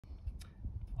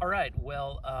All right,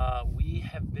 well, we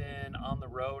have been on the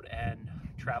road and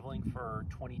traveling for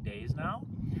 20 days now,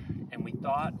 and we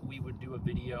thought we would do a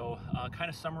video kind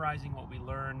of summarizing what we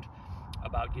learned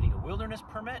about getting a wilderness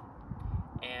permit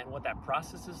and what that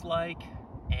process is like,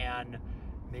 and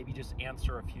maybe just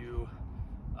answer a few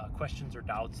questions or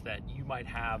doubts that you might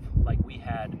have like we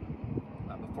had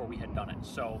before we had done it.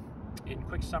 So in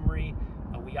quick summary,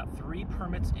 we got 3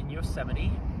 permits in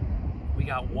Yosemite. We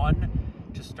got one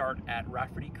to start at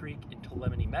Rafferty Creek into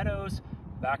Lemony Meadows,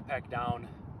 backpack down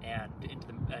and into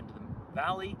the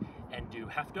valley and do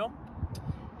Half Dome.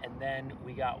 And then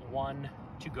we got one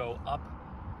to go up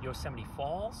Yosemite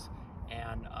Falls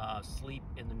and sleep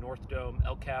in the North Dome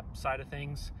El Cap side of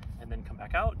things and then come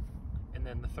back out. And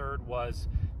then the third was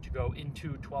to go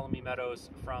into Tuolumne Meadows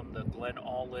from the Glen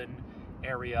Aulin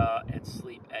area and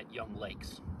sleep at Young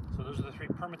Lakes. So those are the 3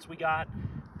 permits we got.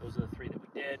 Those are the 3 that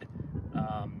we did.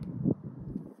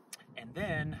 And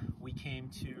then we came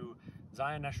to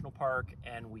Zion National Park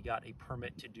and we got a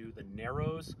permit to do the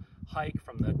Narrows hike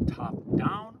from the top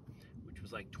down, which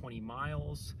was like 20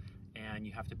 miles, and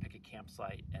you have to pick a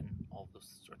campsite and all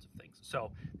those sorts of things.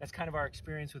 So that's kind of our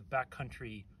experience with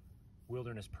backcountry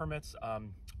wilderness permits.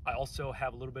 I also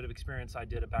have a little bit of experience. I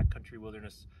did a backcountry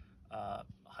wilderness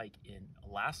hike in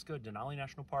Alaska, Denali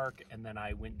National Park, and then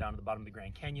I went down to the bottom of the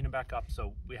Grand Canyon and back up,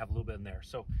 so we have a little bit in there.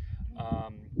 So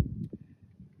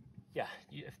yeah,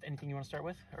 if anything you want to start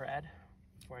with or add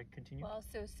before I continue? Well,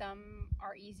 so some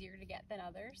are easier to get than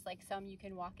others. Like some you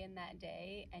can walk in that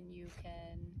day and you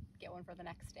can get one for the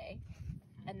next day.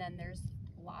 And then there's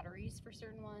lotteries for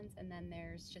certain ones, and then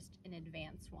there's just in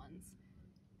advance ones.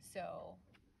 So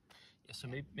yeah, so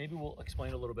maybe we'll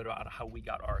explain a little bit about how we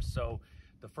got ours. So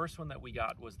the first one that we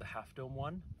got was the Half Dome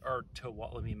one, or to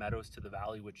Tuolumne Meadows to the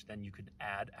valley, which then you could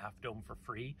add Half Dome for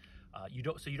free. You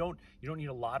don't need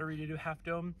a lottery to do Half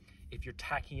Dome if you're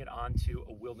tacking it onto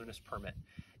a wilderness permit.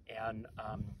 And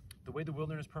the way the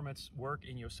wilderness permits work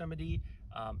in Yosemite,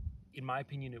 in my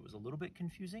opinion, it was a little bit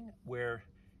confusing, where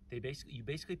you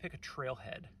basically pick a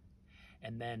trailhead,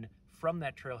 and then from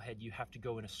that trailhead you have to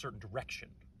go in a certain direction.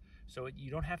 So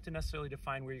you don't have to necessarily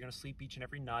define where you're going to sleep each and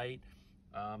every night.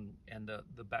 And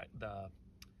the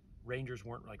rangers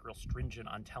weren't like real stringent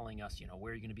on telling us,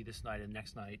 where you're going to be this night and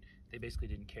next night. They basically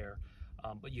didn't care.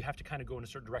 But you have to kind of go in a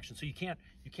certain direction. So you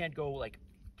can't go like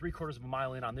 3/4 of a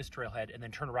mile in on this trailhead and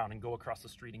then turn around and go across the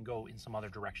street and go in some other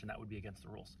direction. That would be against the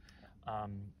rules.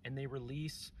 And they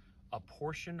release a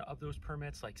portion of those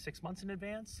permits like 6 months in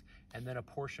advance, and then a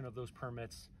portion of those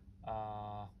permits,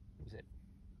 was it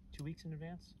 2 weeks in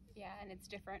advance? yeah, and it's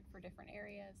different for different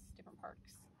areas, different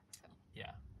parks. So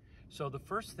Yeah. So the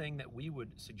first thing that we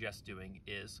would suggest doing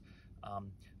is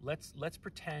let's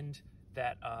pretend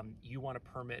that you want a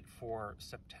permit for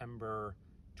September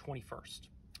 21st.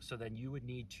 So then you would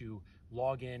need to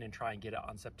log in and try and get it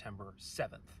on September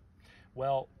 7th.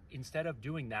 Well, instead of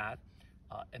doing that,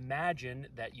 imagine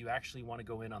that you actually want to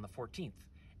go in on the 14th.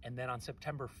 And then on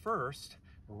September 1st,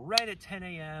 right at 10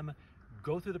 a.m.,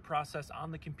 go through the process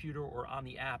on the computer or on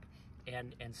the app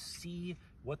and see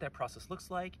what that process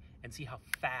looks like and see how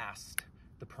fast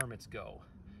the permits go.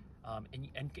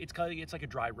 And it's like a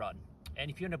dry run.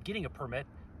 And if you end up getting a permit,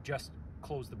 just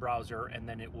close the browser and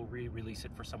then it will re-release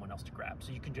it for someone else to grab.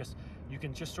 So you can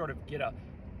just sort of get a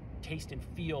taste and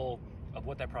feel of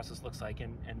what that process looks like.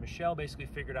 And Michelle basically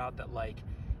figured out that like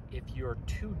if you're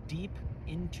too deep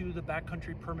into the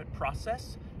backcountry permit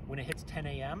process, when it hits 10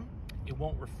 a.m., it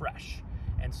won't refresh.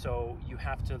 And so you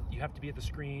have to be at the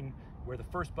screen where the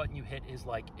first button you hit is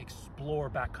like explore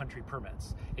backcountry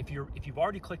permits. If you've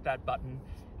already clicked that button,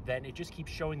 then it just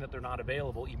keeps showing that they're not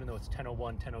available, even though it's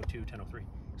 10:01, 10:02, 10:03.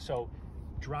 So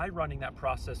dry running that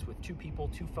process with 2 people,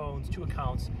 2 phones, 2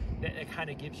 accounts, it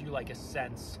kind of gives you like a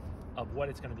sense of what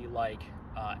it's going to be like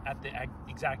at the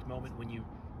exact moment when you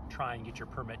try and get your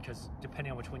permit, because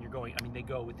depending on which one you're going, I mean, they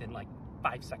go within like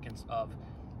 5 seconds of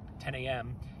 10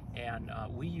 a.m. And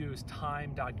we use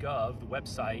time.gov, the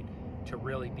website, to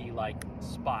really be like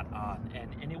spot on.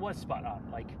 And it was spot on.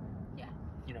 Like, yeah,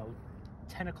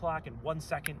 10 o'clock and 1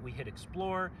 second, we hit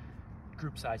explore,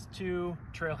 group size 2,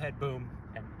 trailhead, boom.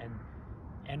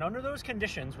 And under those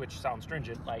conditions, which sound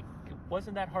stringent, like it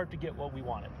wasn't that hard to get what we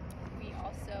wanted. we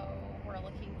also were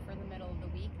looking for the middle of the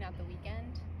week, not the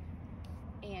weekend.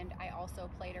 And I also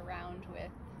played around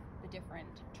with the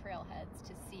different trailheads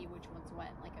to see which ones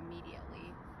went like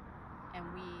immediately. And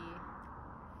we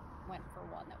went for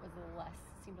one that was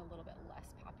seemed a little bit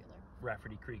less popular.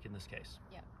 Rafferty Creek in this case.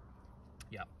 Yeah.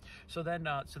 Yeah. So then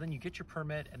you get your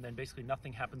permit, and then basically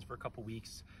nothing happens for a couple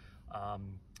weeks.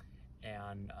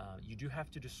 You do have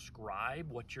to describe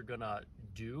what you're gonna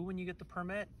do when you get the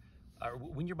permit.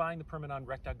 when you're buying the permit on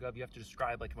rec.gov, you have to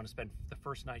describe like, I want to spend the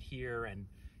first night here, and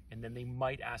then they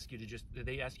might ask you to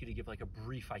give like a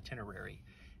brief itinerary.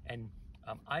 And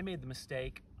I made the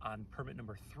mistake on permit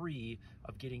number 3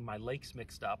 of getting my lakes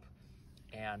mixed up.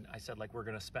 And I said, like, we're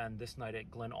going to spend this night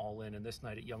at Glen Aulin and this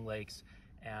night at Young Lakes.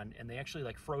 And they actually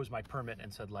like froze my permit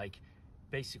and said, like,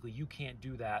 basically you can't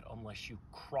do that unless you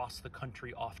cross the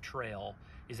country off trail.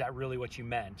 Is that really what you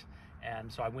meant?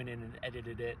 And so I went in and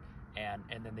edited it, and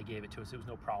then they gave it to us. It was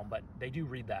no problem, but they do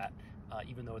read that,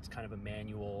 even though it's kind of a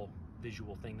manual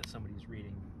visual thing that somebody's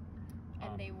reading.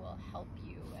 And they will help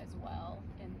you as well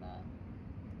in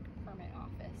the permit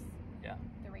office. Yeah.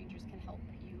 The rangers can help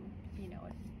you,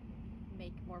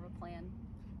 make more of a plan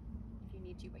if you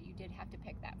need to, but you did have to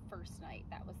pick that first night.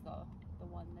 That was the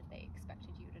one that they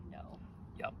expected you to know.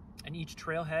 Yep. And each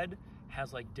trailhead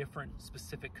has like different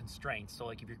specific constraints. So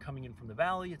like if you're coming in from the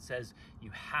valley, it says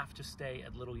you have to stay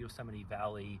at Little Yosemite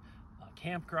Valley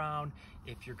campground.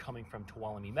 If you're coming from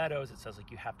Tuolumne Meadows, it says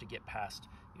like you have to get past,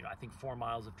 I think 4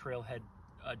 miles of trailhead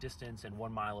distance and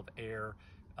 1 mile of air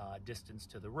distance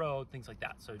to the road, things like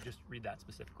that. So just read that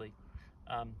specifically.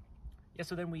 Yeah,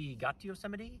 so then we got to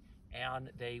Yosemite, and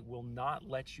they will not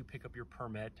let you pick up your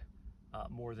permit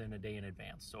more than a day in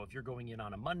advance. So if you're going in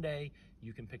on a Monday,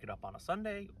 you can pick it up on a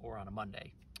Sunday or on a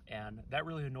Monday. And that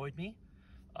really annoyed me.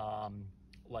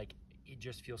 Like, it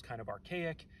just feels kind of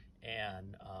archaic,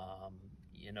 and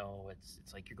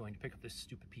it's like you're going to pick up this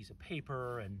stupid piece of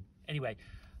paper. And anyway,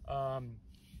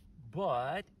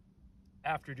 but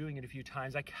after doing it a few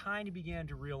times, I kind of began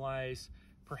to realize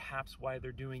perhaps why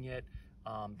they're doing it.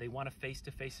 They want a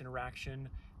face-to-face interaction.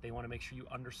 They want to make sure you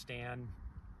understand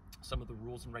some of the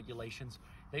rules and regulations.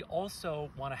 They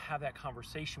also want to have that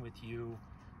conversation with you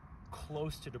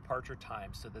close to departure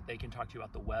time so that they can talk to you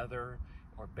about the weather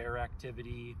or bear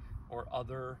activity or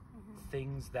other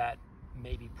things that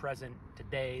may be present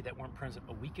today that weren't present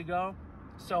a week ago.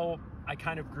 So I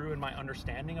kind of grew in my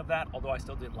understanding of that, although I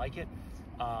still didn't like it,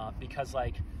 because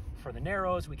like for the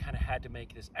Narrows, we kind of had to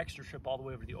make this extra trip all the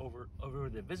way over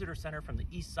the visitor center from the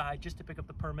east side just to pick up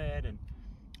the permit. And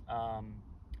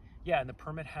and the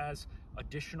permit has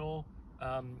additional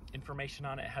information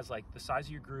on it. It has like the size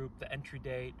of your group, the entry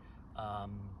date,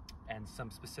 and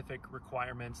some specific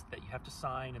requirements that you have to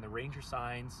sign and the ranger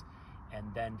signs. And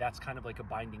then that's kind of like a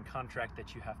binding contract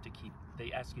that you have to keep,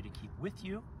 they ask you to keep with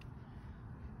you.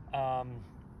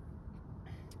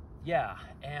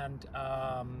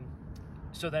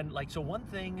 So one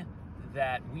thing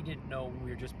that we didn't know when we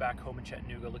were just back home in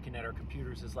Chattanooga looking at our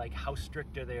computers is like, how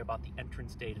strict are they about the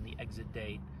entrance date and the exit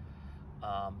date?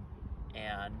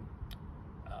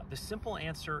 The simple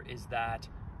answer is that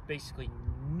basically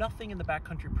nothing in the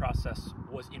backcountry process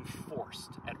was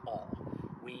enforced at all.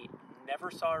 We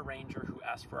never saw a ranger who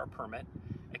asked for our permit,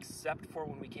 except for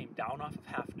when we came down off of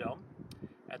Half Dome.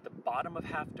 At the bottom of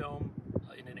Half Dome,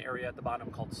 in an area at the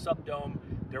bottom called Subdome,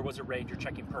 there was a ranger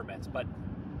checking permits, but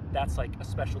that's like a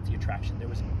specialty attraction.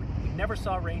 We never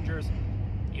saw rangers,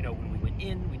 when we went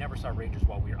in. We never saw rangers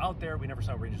while we were out there. We never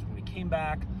saw rangers when we came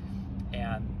back.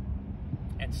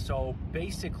 And so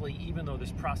basically, even though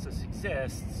this process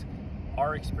exists,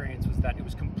 our experience was that it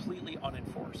was completely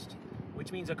unenforced,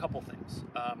 which means a couple things.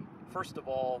 First of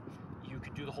all, you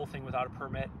could do the whole thing without a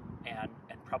permit and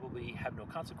probably have no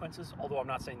consequences, although I'm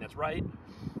not saying that's right.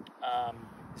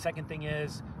 Second thing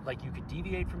is, like, you could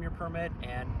deviate from your permit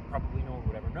and probably no one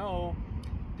would ever know.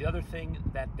 The other thing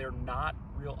that they're not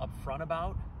real upfront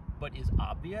about, but is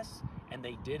obvious, and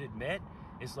they did admit,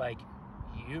 is like,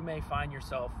 you may find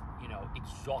yourself,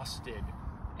 exhausted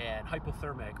and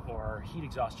hypothermic or heat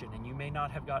exhaustion, and you may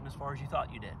not have gotten as far as you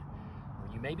thought you did.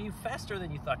 Or you may be faster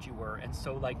than you thought you were. And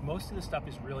so, like, most of the stuff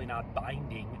is really not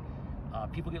binding.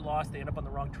 People get lost, they end up on the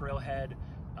wrong trailhead.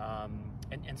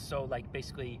 And so, like,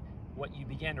 basically what you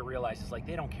began to realize is, like,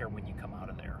 they don't care when you come out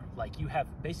of there. Like, you have,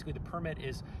 basically the permit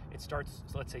is, it starts,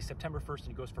 so let's say September 1st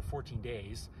and it goes for 14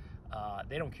 days.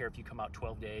 They don't care if you come out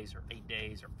 12 days or 8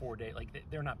 days or 4 days. Like,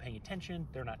 they're not paying attention.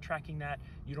 They're not tracking that.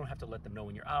 You don't have to let them know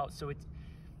when you're out. So it's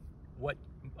what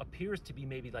appears to be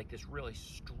maybe like this really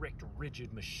strict,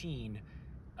 rigid machine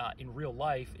in real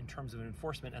life in terms of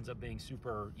enforcement ends up being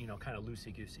super, kind of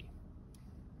loosey-goosey.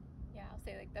 Yeah, I'll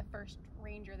say, like, the first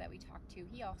ranger that we talked to,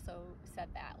 he also said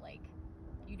that, like,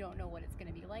 you don't know what it's going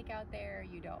to be like out there.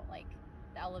 You don't, like,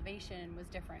 the elevation was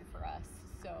different for us,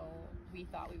 so we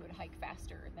thought we would hike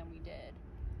faster than we did.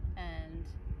 And,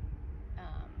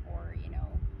 or, you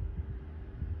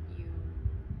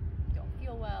don't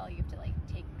feel well, you have to, like,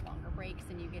 take longer breaks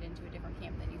and you get into a different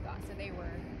camp than you thought. So they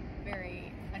were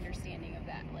very understanding of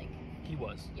that, like. He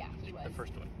was. Yeah, he was. The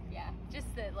first one. Yeah,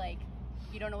 just that, like,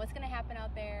 you don't know what's going to happen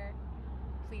out there,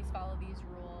 please follow these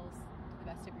rules to the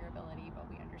best of your ability, but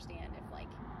we understand if like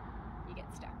you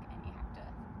get stuck and you have to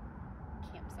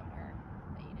camp somewhere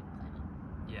that you didn't plan on.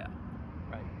 Yeah,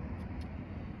 right.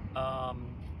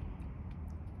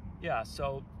 Yeah,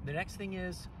 so the next thing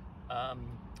is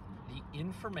the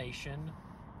information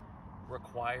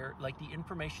the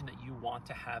information that you want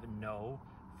to have and know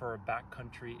for a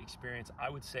backcountry experience, I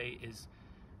would say is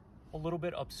a little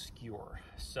bit obscure.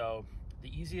 So the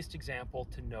easiest example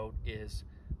to note is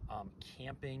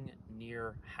camping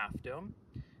near Half Dome.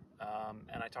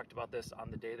 And I talked about this on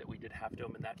the day that we did Half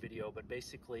Dome in that video, but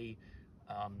basically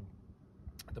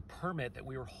the permit that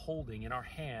we were holding in our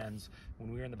hands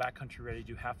when we were in the backcountry ready to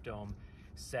do Half Dome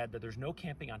said that there's no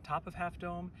camping on top of Half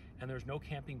Dome and there's no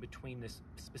camping between this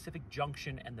specific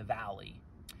junction and the valley.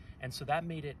 And so that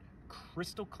made it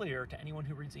crystal clear to anyone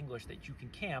who reads English that you can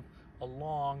camp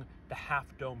along the Half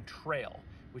Dome Trail,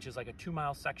 which is like a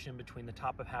 2-mile section between the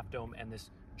top of Half Dome and this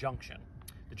junction,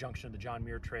 the junction of the John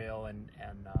Muir Trail and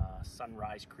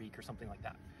Sunrise Creek or something like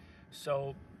that.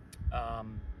 So,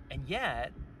 and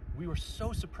yet we were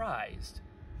so surprised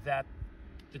that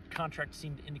the contract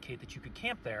seemed to indicate that you could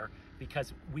camp there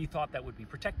because we thought that would be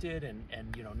protected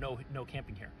and you know, no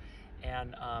camping here.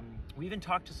 And we even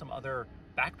talked to some other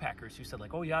backpackers who said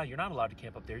like, oh yeah, you're not allowed to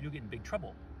camp up there, you'll get in big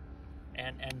trouble.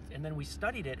 And then we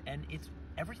studied it, and it's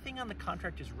everything on the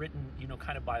contract is written, you know,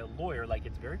 kind of by a lawyer. Like,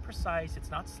 it's very precise,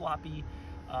 it's not sloppy.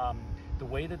 The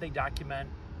way that they document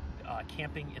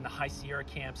camping in the High Sierra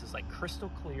camps is like crystal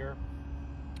clear.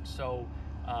 So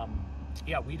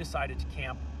yeah, we decided to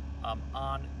camp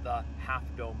on the Half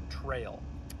Dome Trail,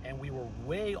 and we were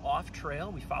way off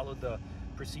trail. We followed the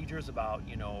procedures about,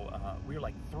 you know, we were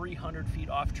like 300 feet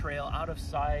off trail, out of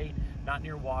sight, not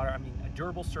near water. I mean, a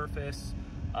durable surface,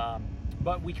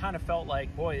 but we kind of felt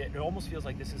like, boy, it almost feels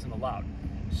like this isn't allowed.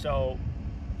 So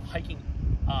hiking,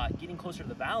 getting closer to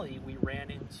the valley, we ran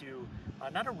into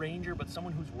not a ranger, but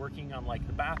someone who's working on like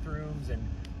the bathrooms and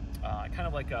kind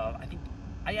of like I think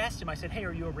I asked him, I said, hey,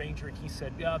 are you a ranger? And he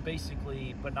said, yeah,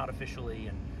 basically, but not officially.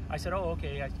 And I said, oh,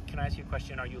 okay, can I ask you a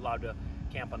question? Are you allowed to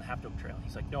camp on the Half Dome Trail? And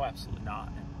he's like, no, absolutely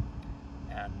not.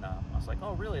 And I was like,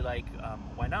 oh, really? Like,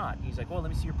 why not? He's like, well, let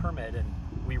me see your permit. And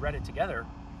we read it together.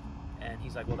 And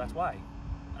he's like, well, that's why.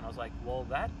 And I was like, well,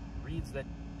 that reads that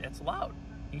it's allowed.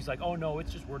 He's like, oh, no,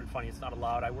 it's just worded funny. It's not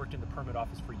allowed. I worked in the permit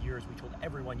office for years. We told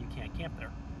everyone you can't camp there.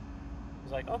 I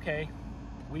was like, okay,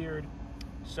 weird.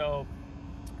 So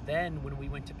then when we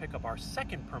went to pick up our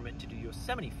second permit to do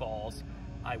Yosemite Falls,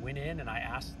 I went in and I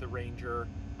asked the ranger,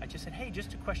 I just said, hey,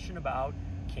 just a question about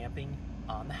camping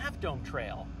on the Half Dome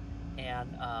Trail.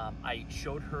 And I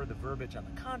showed her the verbiage on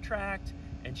the contract,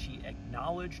 and she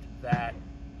acknowledged that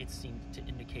it seemed to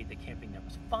indicate that camping there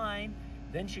was fine.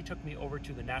 Then she took me over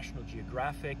to the National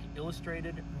Geographic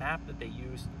illustrated map that they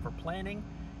use for planning,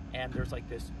 and there's like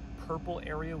this purple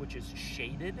area which is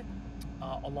shaded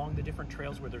along the different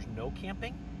trails where there's no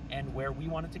camping, and where we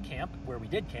wanted to camp, where we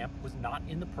did camp, was not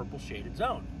in the purple shaded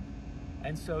zone.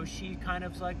 And so she kind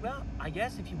of was like, well, I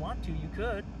guess if you want to, you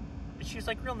could. And she was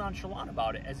like real nonchalant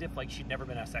about it, as if like she'd never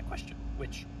been asked that question,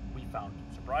 which we found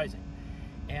surprising.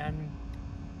 And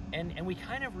we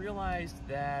kind of realized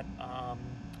that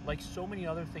like so many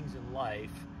other things in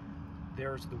life,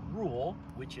 there's the rule,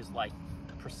 which is like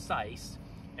precise,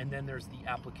 and then there's the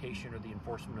application or the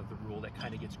enforcement of the rule that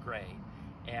kind of gets gray.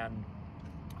 And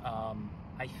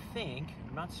I think,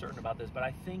 I'm not certain about this, but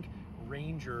I think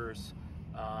rangers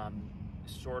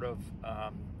sort of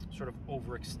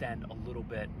overextend a little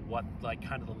bit what like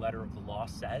kind of the letter of the law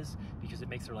says, because it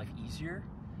makes their life easier,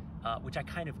 which I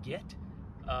kind of get,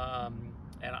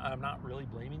 and I'm not really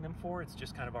blaming them for. It's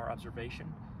just kind of our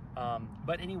observation.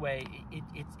 But anyway,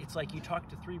 it's like you talk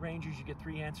to 3 rangers, you get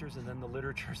 3 answers, and then the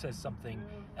literature says something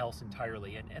else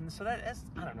entirely. And so that's,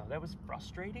 I don't know, that was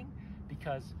frustrating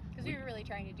because we were really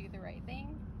trying to do the right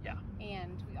thing. Yeah.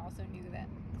 And we also knew that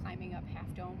climbing up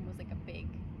Half Dome was like a big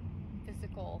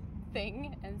physical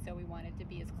thing, and so we wanted to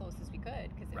be as close as we could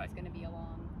because it was going to be a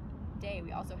long day.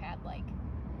 We also had like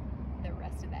the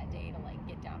rest of that day to like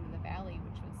get down to the valley,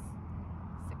 which was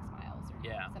 6 miles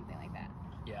or something like that.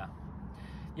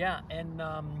 Yeah, and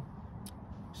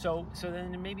so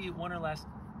then maybe one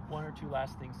or two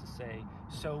last things to say.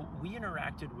 So we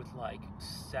interacted with like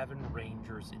 7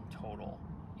 rangers in total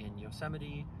in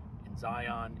Yosemite, in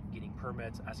Zion, getting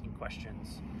permits, asking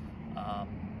questions,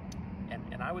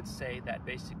 and I would say that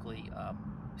basically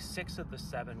 6 of the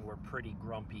 7 were pretty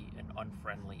grumpy and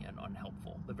unfriendly and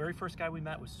unhelpful. The very first guy we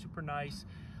met was super nice,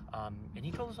 and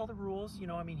he told us all the rules. You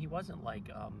know, I mean, he wasn't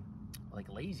like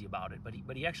lazy about it,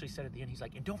 but he actually said at the end, he's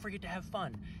like, and don't forget to have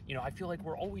fun. You know, I feel like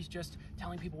we're always just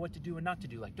telling people what to do and not to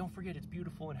do. Like, don't forget, it's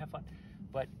beautiful and have fun.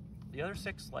 But the other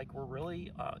 6, like, were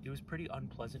really, it was pretty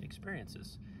unpleasant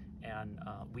experiences. And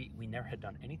we never had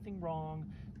done anything wrong,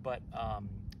 but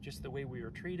just the way we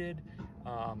were treated,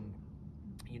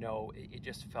 you know, it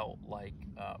just felt like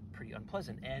pretty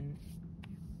unpleasant. And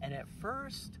at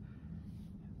first,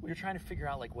 we were trying to figure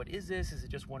out, like, what is this? Is it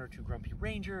just 1 or 2 grumpy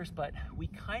rangers? But we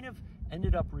kind of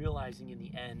ended up realizing in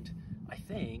the end, I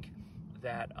think,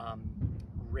 that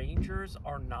rangers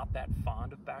are not that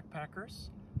fond of backpackers.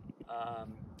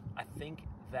 I think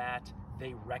that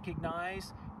they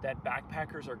recognize that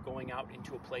backpackers are going out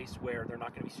into a place where they're not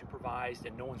going to be supervised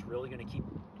and no one's really going to keep,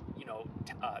 you know,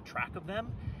 track of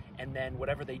them. And then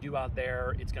whatever they do out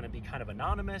there, it's going to be kind of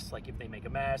anonymous, like if they make a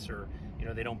mess or, you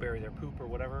know, they don't bury their poop or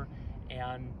whatever.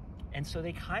 And so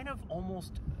they kind of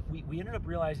almost, we ended up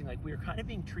realizing, like, we were kind of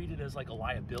being treated as like a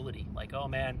liability. Like, oh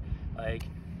man, like,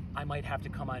 I might have to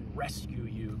come and rescue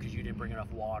you because you didn't bring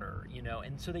enough water, you know?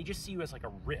 And so they just see you as like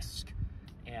a risk.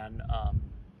 And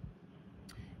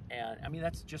I mean,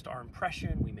 that's just our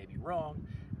impression. We may be wrong,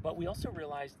 but we also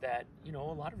realized that, you know,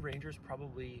 a lot of rangers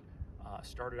probably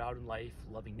started out in life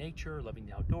loving nature, loving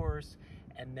the outdoors.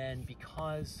 And then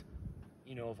because,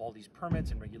 you know, of all these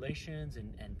permits and regulations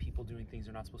and people doing things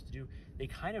they're not supposed to do, they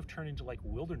kind of turn into like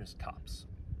wilderness cops,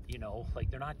 you know, like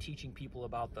they're not teaching people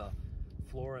about the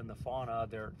flora and the fauna.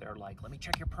 They're like, let me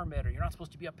check your permit, or you're not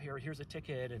supposed to be up here, here's a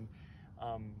ticket. And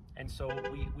so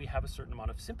we have a certain amount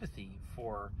of sympathy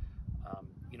for,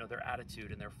 you know, their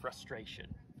attitude and their frustration,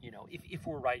 you know, if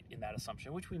we're right in that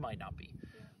assumption, which we might not be.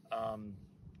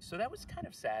 So that was kind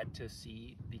of sad to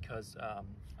see, because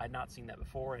I'd not seen that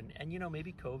before, and you know,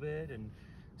 maybe COVID and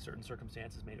certain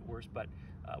circumstances made it worse, but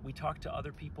we talked to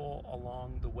other people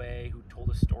along the way who told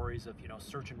us stories of, you know,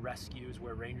 search and rescues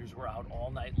where rangers were out all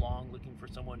night long looking for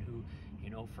someone who, you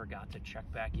know, forgot to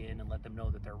check back in and let them know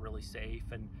that they're really safe.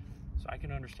 And so I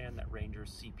can understand that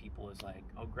rangers see people as like,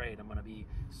 oh great, I'm gonna be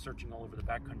searching all over the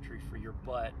backcountry for your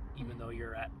butt, even though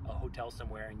you're at a hotel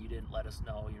somewhere and you didn't let us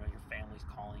know, you know, your family's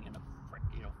calling and,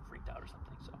 you know, freaked out or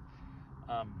something. So,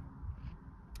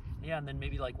 yeah, and then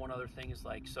maybe like one other thing is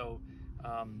like, so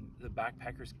the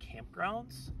backpackers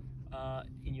campgrounds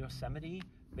in Yosemite,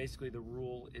 basically the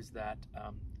rule is that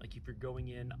like if you're going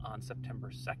in on September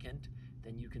 2nd,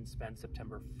 then you can spend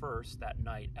September 1st that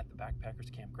night at the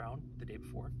backpackers campground the day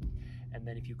before. And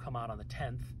then if you come out on the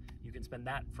 10th, you can spend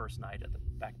that first night at the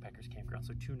backpackers campground.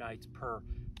 So 2 nights per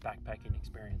backpacking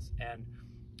experience. And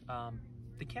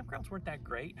the campgrounds weren't that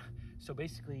great. So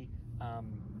basically,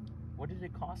 what did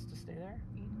it cost to stay there?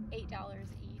 $8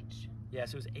 each. Yeah,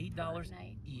 so it was $8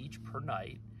 each per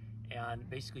night. And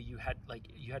basically you had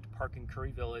to park in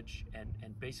Curry Village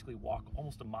and basically walk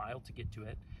almost a mile to get to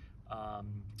it.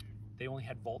 They only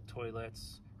had vault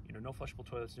toilets, you know, no flushable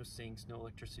toilets, no sinks, no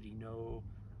electricity, no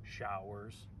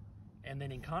showers. And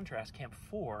then in contrast, Camp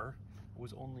 4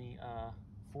 was only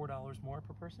 $4 more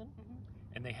per person. Mm-hmm.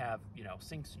 And they have, you know,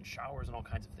 sinks and showers and all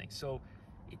kinds of things. So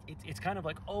it's kind of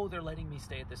like, oh, they're letting me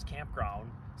stay at this campground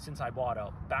since I bought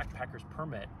a backpacker's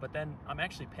permit, but then I'm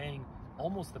actually paying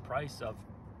almost the price of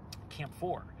Camp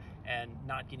 4 and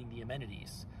not getting the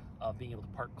amenities of being able to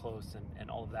park close and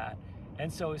all of that.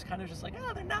 And so it's kind of just like,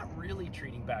 oh, they're not really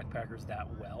treating backpackers that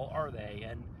well, are they?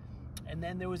 And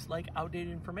then there was like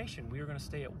outdated information. We were going to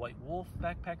stay at White Wolf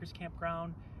Backpackers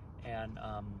Campground, and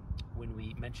when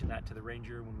we mentioned that to the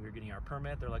ranger when we were getting our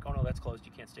permit, they're like, oh no, that's closed,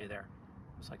 you can't stay there.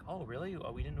 I was like, oh really?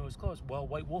 Oh, we didn't know it was closed. Well,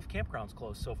 White Wolf Campground's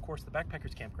closed, so of course the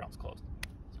Backpackers Campground's closed.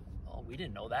 So, oh, we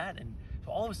didn't know that. And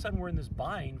so all of a sudden we're in this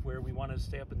bind where we wanted to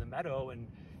stay up in the meadow, and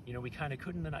you know, we kind of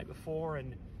couldn't the night before,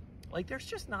 and like there's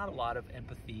just not a lot of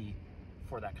empathy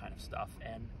for that kind of stuff.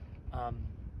 And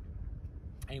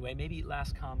anyway, maybe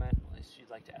last comment, unless you'd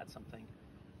like to add something,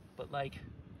 but like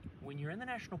when you're in the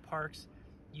national parks,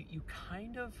 you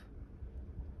kind of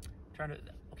trying to,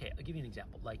 okay, I'll give you an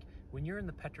example. Like when you're in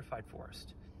the petrified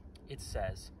forest, it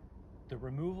says the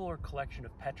removal or collection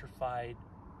of petrified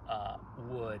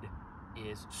wood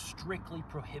is strictly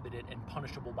prohibited and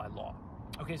punishable by law.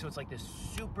 Okay, so it's like this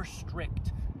super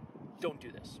strict, don't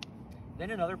do this.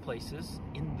 Then in other places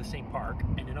in the same park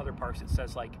and in other parks, it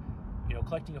says like, you know,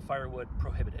 collecting of firewood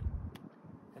prohibited.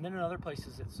 And then in other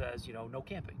places it says, you know, no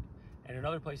camping. And in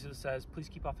other places it says, please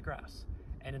keep off the grass.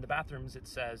 And in the bathrooms it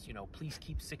says, you know, please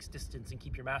keep 6 distance and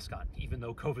keep your mask on, even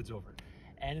though COVID's over.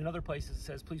 And in other places it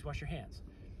says, please wash your hands.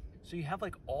 So you have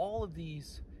like all of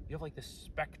these, you have like this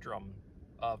spectrum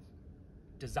of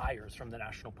desires from the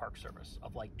National Park Service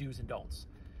of like do's and don'ts.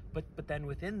 But then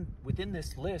within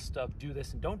this list of do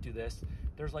this and don't do this,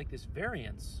 there's like this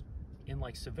variance in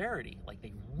like severity. Like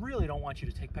they really don't want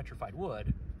you to take petrified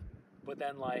wood, but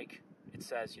then like it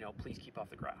says, you know, please keep off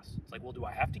the grass. It's like, well, do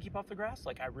I have to keep off the grass?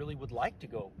 Like, I really would like to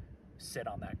go sit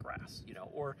on that grass, you know.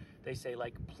 Or they say,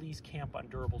 like, please camp on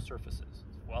durable surfaces.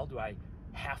 Well, do I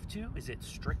have to? Is it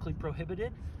strictly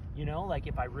prohibited? You know, like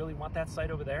if I really want that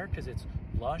site over there because it's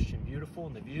lush and beautiful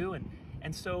in the view.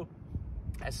 And so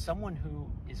as someone who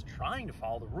is trying to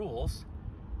follow the rules,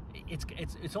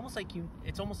 it's almost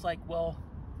like, well,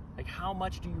 like, how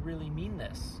much do you really mean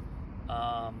this?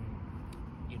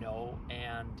 You know,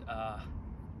 and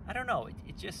I don't know,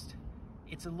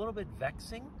 it's a little bit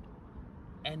vexing,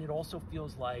 and it also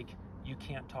feels like you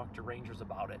can't talk to rangers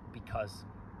about it because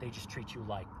they just treat you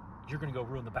like you're gonna go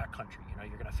ruin the backcountry. You know,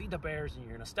 you're gonna feed the bears and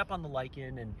you're gonna step on the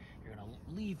lichen and you're gonna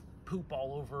leave poop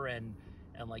all over and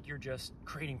like you're just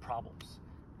creating problems.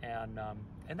 And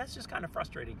that's just kind of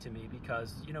frustrating to me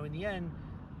because, you know, in the end,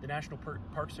 the National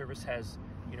Park Service has,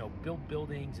 you know, built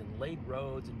buildings and laid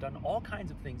roads and done all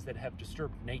kinds of things that have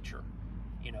disturbed nature,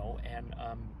 you know, and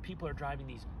people are driving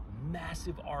these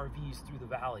massive RVs through the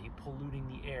valley, polluting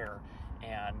the air,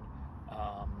 and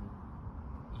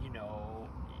you know,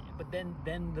 but then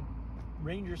the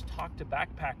rangers talk to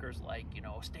backpackers like, you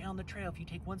know, stay on the trail. If you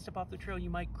take one step off the trail, you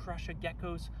might crush a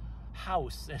gecko's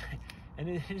house. And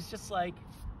it's just like,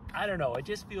 I don't know, it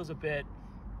just feels a bit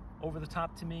over the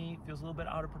top to me. It feels a little bit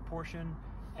out of proportion.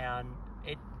 And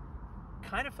it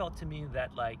kind of felt to me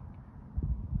that, like,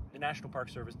 the National Park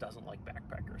Service doesn't like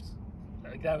backpackers.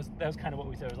 Like that was kind of what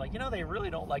we said. It was like, you know, they really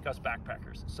don't like us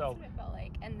backpackers. So that's what it felt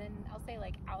like. And then I'll say,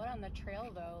 like, out on the trail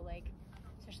though, like,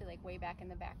 especially like way back in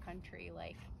the backcountry,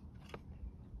 like,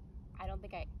 I don't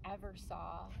think I ever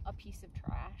saw a piece of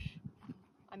trash.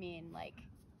 I mean, like,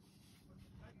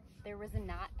 there was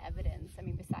not evidence. I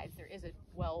mean, besides there is a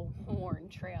well-worn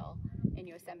trail in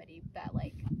Yosemite that,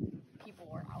 like, people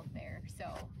were out there.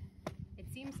 So it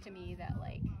seems to me that,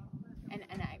 like,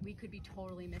 we could be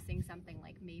totally missing something.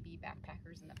 Like, maybe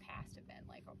backpackers in the past have been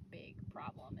like a big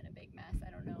problem and a big mess. I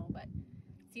don't know, but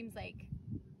it seems like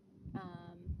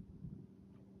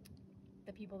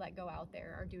the people that go out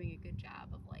there are doing a good job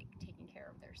of, like, taking care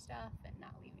of their stuff and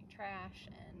not leaving trash.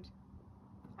 And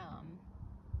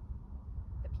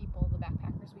the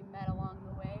backpackers we met along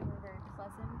the way were very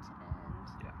pleasant,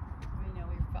 and you know,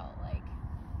 we felt like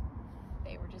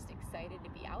they were just excited to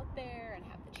be out there and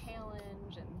have the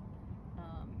challenge. And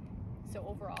so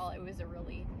overall, it was a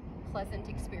really pleasant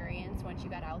experience. Once you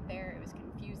got out there, it was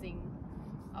confusing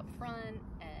up front,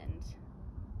 and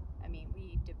I mean,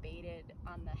 we debated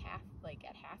on the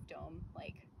at Half Dome,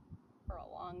 like, for a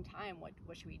long time, what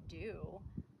should we do,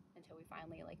 until we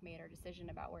finally, like, made our decision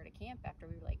about where to camp after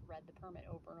we, like, read the permit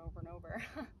over and over and over.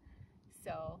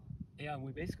 So yeah, and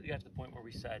we basically got to the point where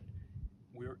we said,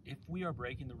 if we are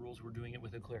breaking the rules, we're doing it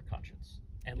with a clear conscience.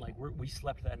 And, like, we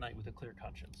slept that night with a clear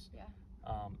conscience. Yeah.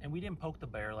 And we didn't poke the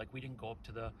bear. Like, we didn't go up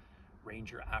to the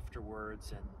ranger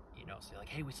afterwards and, you know, say, like,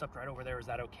 hey, we slept right over there, is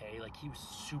that okay? Like, he was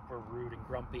super rude and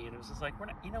grumpy, and it was just like, we're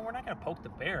not going to poke the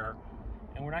bear,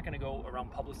 and we're not going to go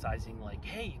around publicizing, like,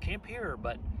 hey, you camp here.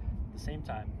 But at the same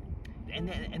time, and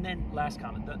then last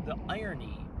comment, the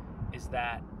irony is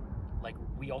that, like,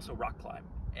 we also rock climb,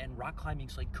 and rock climbing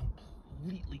is, like,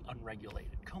 completely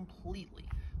unregulated, completely.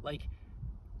 Like,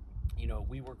 you know,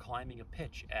 we were climbing a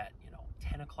pitch at, you know,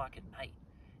 10 o'clock at night,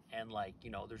 and, like, you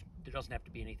know, there doesn't have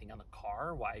to be anything on the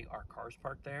car. Why our car's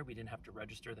parked there? We didn't have to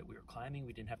register that we were climbing.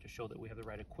 We didn't have to show that we have the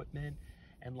right equipment.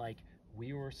 And, like,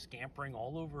 we were scampering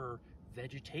all over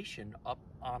vegetation up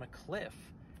on a cliff,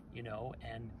 you know,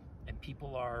 and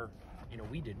people are, you know,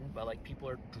 we didn't, but, like, people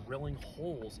are drilling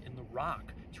holes in the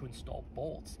rock to install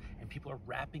bolts, and people are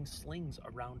wrapping slings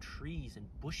around trees and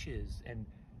bushes, and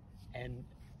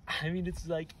I mean, it's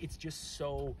like, it's just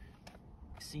so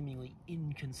seemingly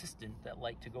inconsistent that,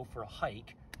 like, to go for a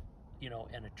hike, you know,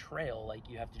 and a trail, like,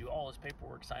 you have to do all this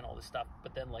paperwork, sign all this stuff,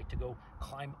 but then, like, to go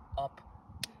climb up,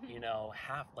 you know,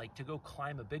 to go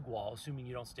climb a big wall, assuming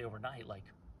you don't stay overnight, like,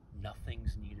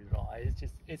 nothing's needed at all.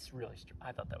 It's really,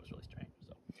 I thought that was really strange.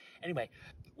 So anyway,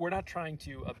 we're not trying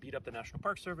to beat up the National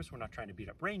Park Service. We're not trying to beat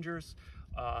up rangers.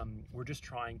 We're just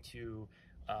trying to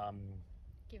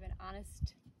give an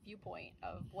honest viewpoint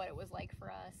of what it was like for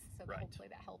us, so right. Hopefully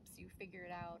that helps you figure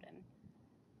it out and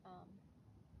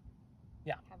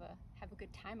yeah, have a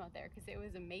good time out there, because it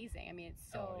was amazing. I mean,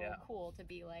 it's so cool to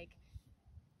be, like,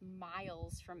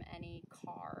 miles from any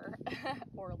car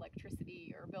or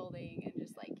electricity or building, and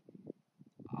just, like,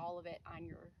 all of it on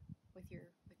with your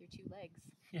two legs.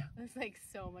 Yeah, it's, like,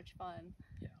 so much fun.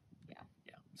 Yeah.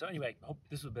 So anyway, hope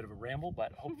this was a bit of a ramble,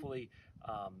 but hopefully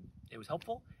it was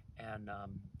helpful. And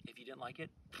if you didn't like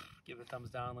it, give it a thumbs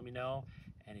down, let me know.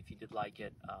 And if you did like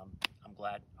it, I'm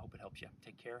glad. Hope it helps you.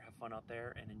 Take care, have fun out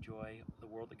there, and enjoy the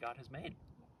world that God has made.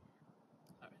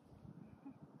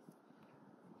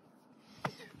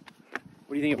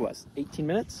 What do you think it was? 18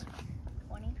 minutes?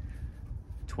 20.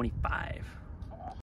 25.